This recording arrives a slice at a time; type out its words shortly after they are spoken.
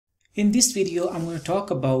In this video, I'm going to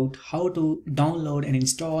talk about how to download and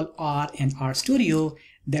install R and RStudio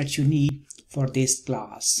that you need for this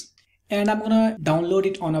class. And I'm going to download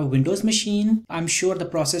it on a Windows machine. I'm sure the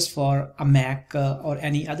process for a Mac or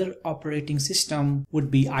any other operating system would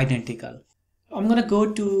be identical. I'm going to go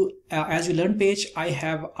to As You Learn page. I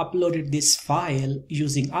have uploaded this file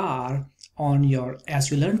using R on your As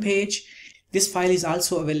You Learn page. This file is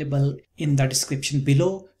also available in the description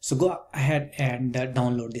below, so go ahead and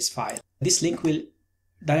download this file. This link will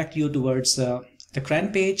direct you towards the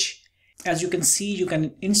current page. As you can see, you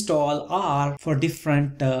can install R for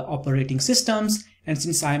different operating systems, and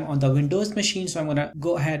since I'm on the Windows machine, so I'm going to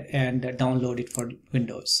go ahead and download it for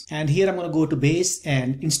Windows. And here I'm going to go to base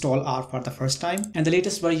and install R for the first time, and the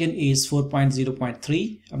latest version is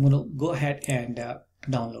 4.0.3. I'm going to go ahead and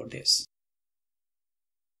download this.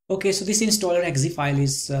 Okay, so this installer exe file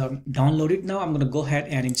is downloaded now. I'm going to go ahead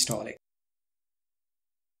and install it.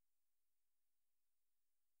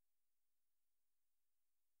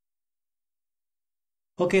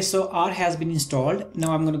 Okay, so R has been installed.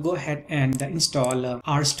 Now I'm going to go ahead and install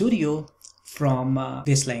RStudio from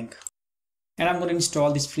this link. And I'm going to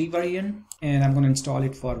install this free version, and I'm going to install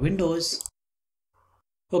it for Windows.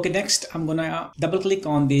 Okay, next I'm going to double click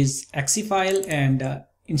on this exe file and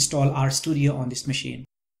install RStudio on this machine.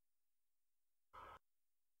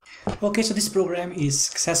 Okay, so this program is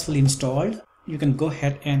successfully installed. You can go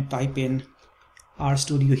ahead and type in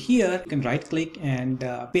RStudio here. You can right click and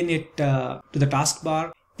pin it to the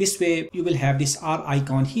taskbar. This way you will have this R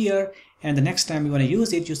icon here, and the next time you want to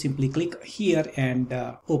use it, you simply click here and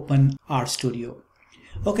open RStudio.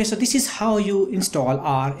 Okay, so this is how you install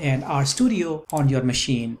R and RStudio on your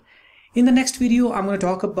machine. In the next video, I'm going to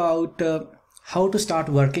talk about how to start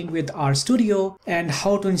working with RStudio and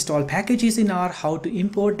how to install packages in R, how to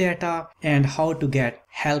import data, and how to get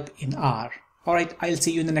help in R. Alright, I'll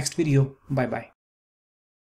see you in the next video. Bye bye.